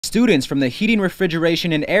Students from the Heating,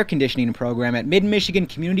 Refrigeration, and Air Conditioning program at Mid-Michigan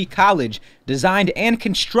Community College designed and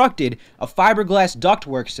constructed a fiberglass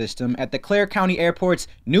ductwork system at the Clare County Airport's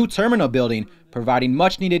new terminal building, providing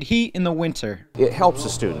much-needed heat in the winter. It helps the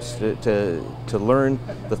students to learn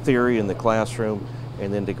the theory in the classroom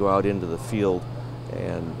and then to go out into the field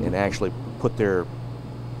and actually put their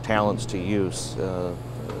talents to use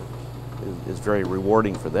is very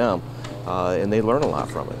rewarding for them, and they learn a lot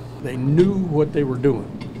from it. They knew what they were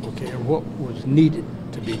doing, okay, and what was needed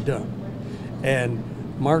to be done. And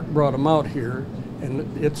Mark brought them out here,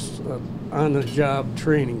 and it's on-the-job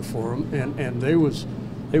training for them, and they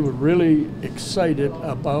were really excited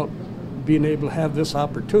about being able to have this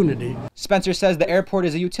opportunity. Spencer says the airport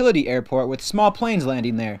is a utility airport with small planes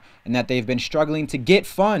landing there, and that they've been struggling to get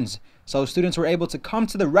funds. So students were able to come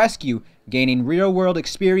to the rescue, gaining real-world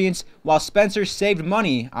experience while Spencer saved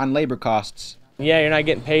money on labor costs. Yeah, you're not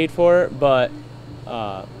getting paid for it, but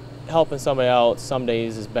helping somebody out some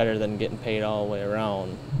days is better than getting paid all the way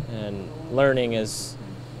around. And learning is,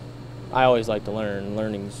 I always like to learn.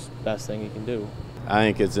 Learning's the best thing you can do. I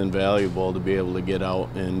think it's invaluable to be able to get out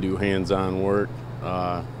and do hands-on work.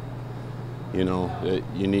 You know,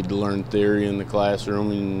 you need to learn theory in the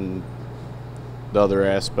classroom, and the other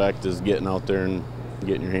aspect is getting out there and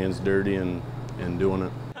getting your hands dirty and doing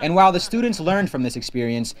it. And while the students learned from this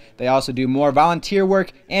experience, they also do more volunteer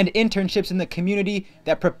work and internships in the community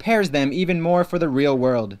that prepares them even more for the real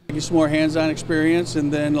world. Get some more hands-on experience,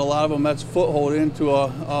 and then a lot of them that's foothold into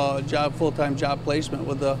a full-time job placement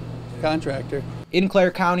with the contractor. In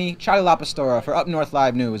Clare County, Charlie LaPastora for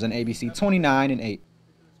UpNorthLive News on ABC 29 and 8.